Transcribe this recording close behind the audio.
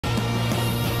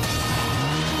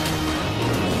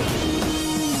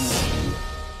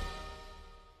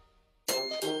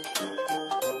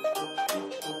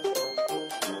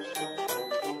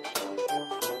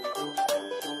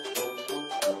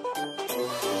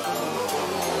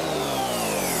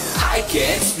high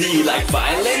kids? Do you like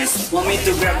violence? Want me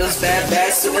to grab those bad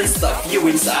bags and stuff you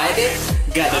inside it?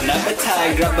 Got an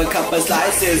appetite, grab a couple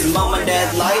slices. Mom and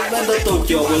dad lied when the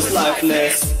Tokyo was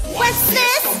lifeless. What's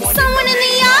this? Someone in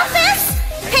the office?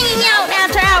 Hanging out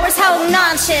after hours, how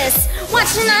obnoxious.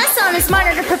 Watching us on his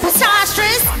monitor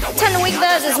preposterous. Time to wake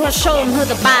those as we'll show him who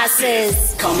the boss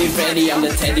is. Call me Freddy, I'm the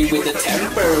teddy with the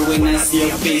temper. When I see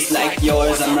a face like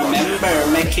yours, I'm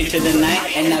remember. Make it to the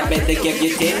night and I bet they give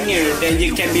you tenure. Then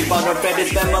you can be part of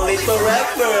Freddy's family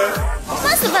forever.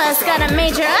 Most of us got a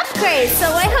major upgrade, so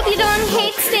I hope you don't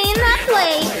hate staying up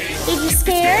late. If you're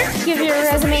scared, give your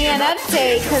resume an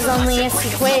update, cause only if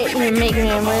you quit, you're making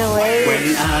it real late.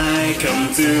 When I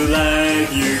come to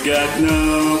life, you got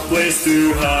no place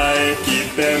to hide.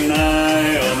 Keep an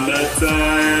eye on the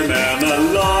time and a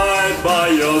light by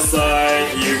your side.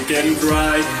 You can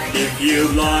cry if you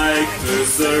like to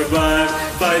survive.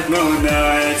 5 more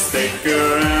nights, stick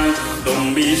around.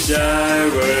 Don't be shy,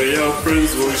 where your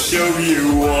friends will show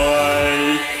you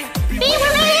why.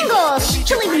 Beware angles,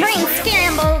 chilly brain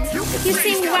scrambled. You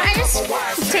see wires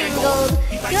tangled.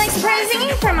 You like surprising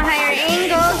from a higher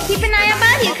angle. Keep an eye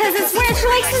above you, cause it's where she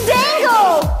likes to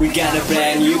dangle. We got a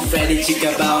brand new Freddy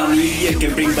Chica Bounty. You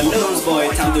can bring balloons,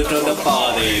 boy, time to throw the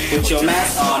party. Put your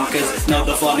mask on, cause now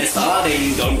the fun is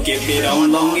starting. Don't keep it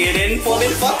on long, it ain't falling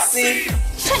foxy.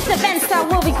 Check the vents that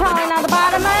we'll be crawling on the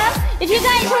bottom of. If you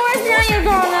got yours, now you're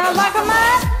gonna lock them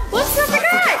up. Whoops, I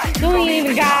forgot. No, you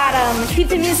even got them. Keep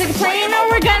the music playing or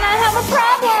we're gonna have a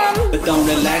problem. But don't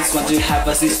relax once you have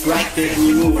us distracted.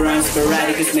 We move around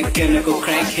sporadic as mechanical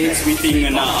crackheads. We think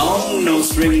on our own, no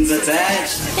strings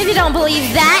attached. If you don't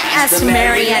believe that, ask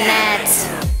Marionette.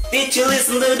 Did you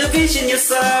listen to the vision you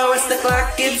saw? As the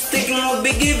clock keeps ticking, we'll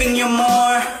be giving you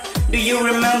more. Do you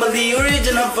remember the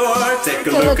original four? Take a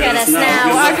Look at us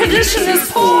now, our condition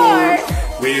is poor.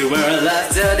 We were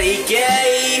left to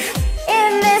decay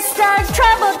in this dark,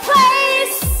 troubled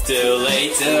place. Too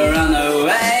late to run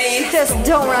away. Just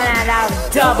don't run out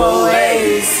of double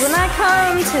A's. When I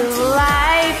come to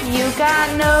life, you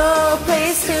got no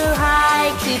place to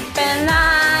hide. Keep an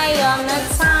eye on the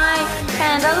time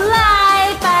and a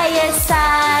light by your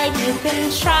side. You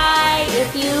can try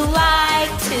if you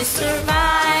like to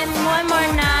survive one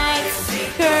more night.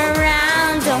 Stick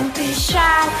around, don't be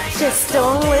shy. Just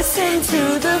don't listen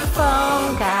to the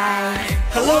phone guy.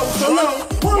 Hello,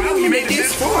 what will you make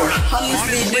this for?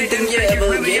 Honestly, didn't think you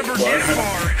ever get bored.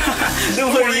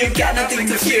 Don't worry, you got nothing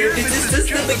to fear. This is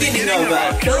just the beginning of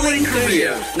our killing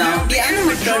career. Now, the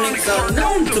animatronics are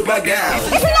known to bug out.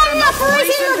 If you're not enough for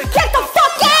listening, get the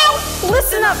fuck out!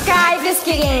 Listen up, guy, this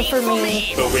gig ain't for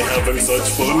me. But we're having such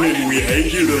fun and we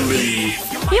hate you to leave.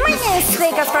 You might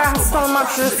mistake us for hostile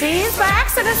monstrosities, but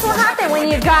accidents will happen when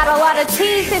you've got a lot of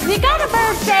teeth. If you got a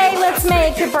birthday, let's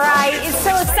make it bright. It's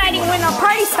so exciting when our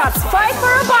party stops. Fight for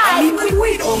a bite. I mean, we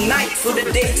wait all night for the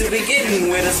day to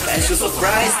begin with a special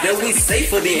surprise that we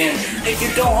save for the end. If you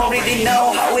don't already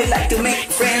know how we like to make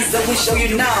friends, that we show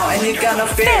you now, and you're gonna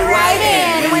fit right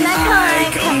in. When I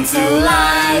come to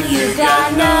life, you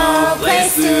got no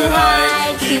place to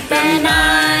hide. Keep an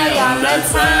eye on the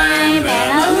time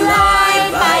and a light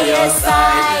by your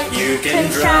side. You can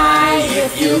try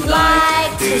if you'd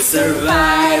like to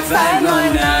survive 5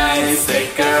 more nights.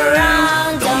 Stick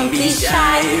around, don't be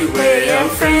shy. We're your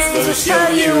friends, we'll show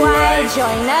you why.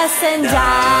 Join us and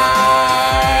die.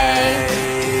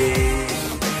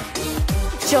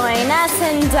 Join us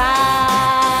and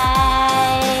die.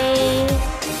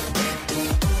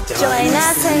 Join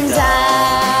us and die.